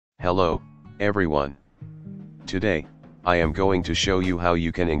Hello, everyone. Today, I am going to show you how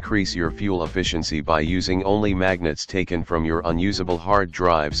you can increase your fuel efficiency by using only magnets taken from your unusable hard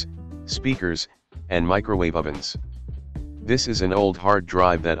drives, speakers, and microwave ovens. This is an old hard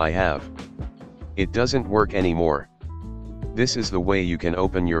drive that I have. It doesn't work anymore. This is the way you can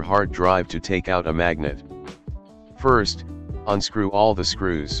open your hard drive to take out a magnet. First, unscrew all the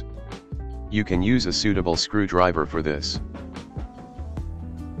screws. You can use a suitable screwdriver for this.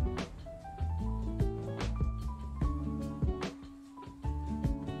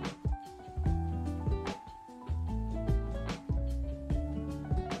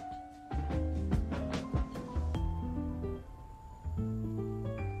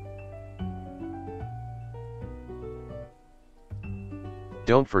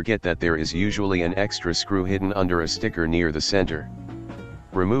 Don't forget that there is usually an extra screw hidden under a sticker near the center.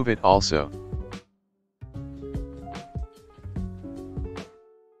 Remove it also.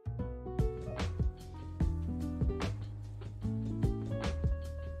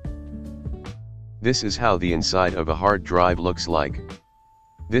 This is how the inside of a hard drive looks like.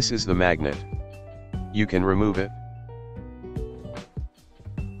 This is the magnet. You can remove it.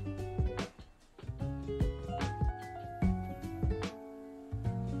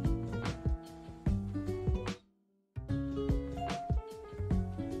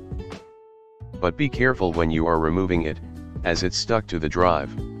 But be careful when you are removing it, as it's stuck to the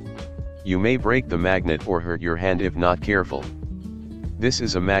drive. You may break the magnet or hurt your hand if not careful. This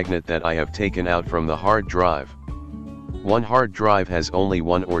is a magnet that I have taken out from the hard drive. One hard drive has only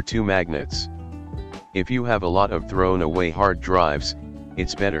 1 or 2 magnets. If you have a lot of thrown away hard drives,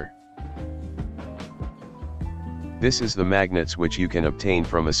 it's better. This is the magnets which you can obtain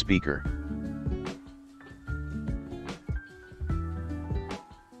from a speaker.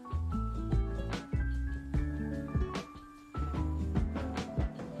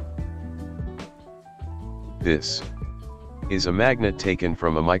 This is a magnet taken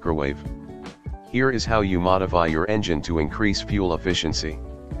from a microwave. Here is how you modify your engine to increase fuel efficiency.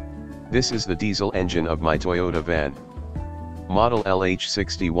 This is the diesel engine of my Toyota van. Model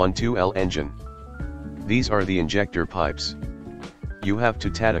LH612L engine. These are the injector pipes. You have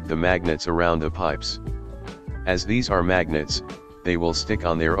to tack the magnets around the pipes. As these are magnets, they will stick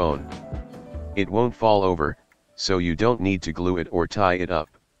on their own. It won't fall over, so you don't need to glue it or tie it up.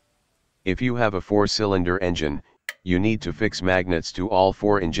 If you have a 4-cylinder engine, you need to fix magnets to all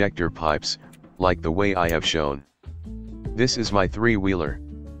 4 injector pipes, like the way I have shown. This is my 3-wheeler.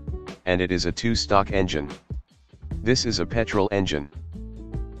 And it is a 2-stroke engine. This is a petrol engine.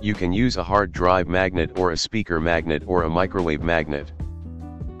 You can use a hard drive magnet or a speaker magnet or a microwave magnet.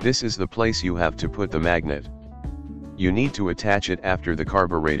 This is the place you have to put the magnet. You need to attach it after the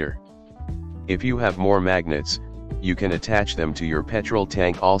carburetor. If you have more magnets, you can attach them to your petrol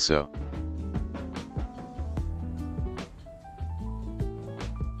tank also.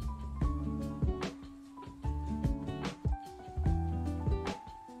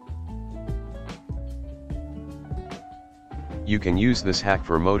 You can use this hack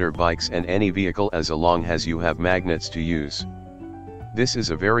for motorbikes and any vehicle as long as you have magnets to use. This is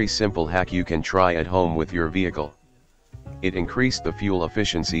a very simple hack you can try at home with your vehicle. It increased the fuel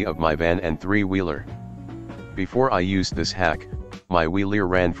efficiency of my van and 3-wheeler. Before I used this hack, my wheeler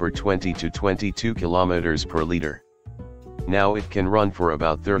ran for 20 to 22 kilometers per liter. Now it can run for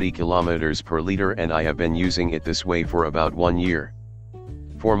about 30 kilometers per liter, and I have been using it this way for about 1 year.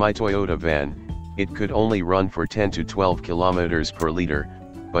 For my Toyota van, it could only run for 10 to 12 kilometers per liter,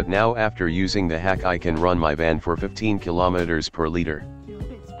 but now after using the hack I can run my van for 15 kilometers per liter.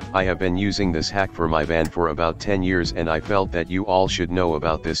 I have been using this hack for my van for about 10 years, and I felt that you all should know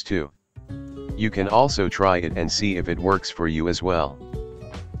about this too. You can also try it and see if it works for you as well.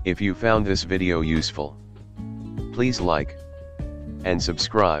 If you found this video useful, please like and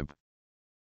subscribe.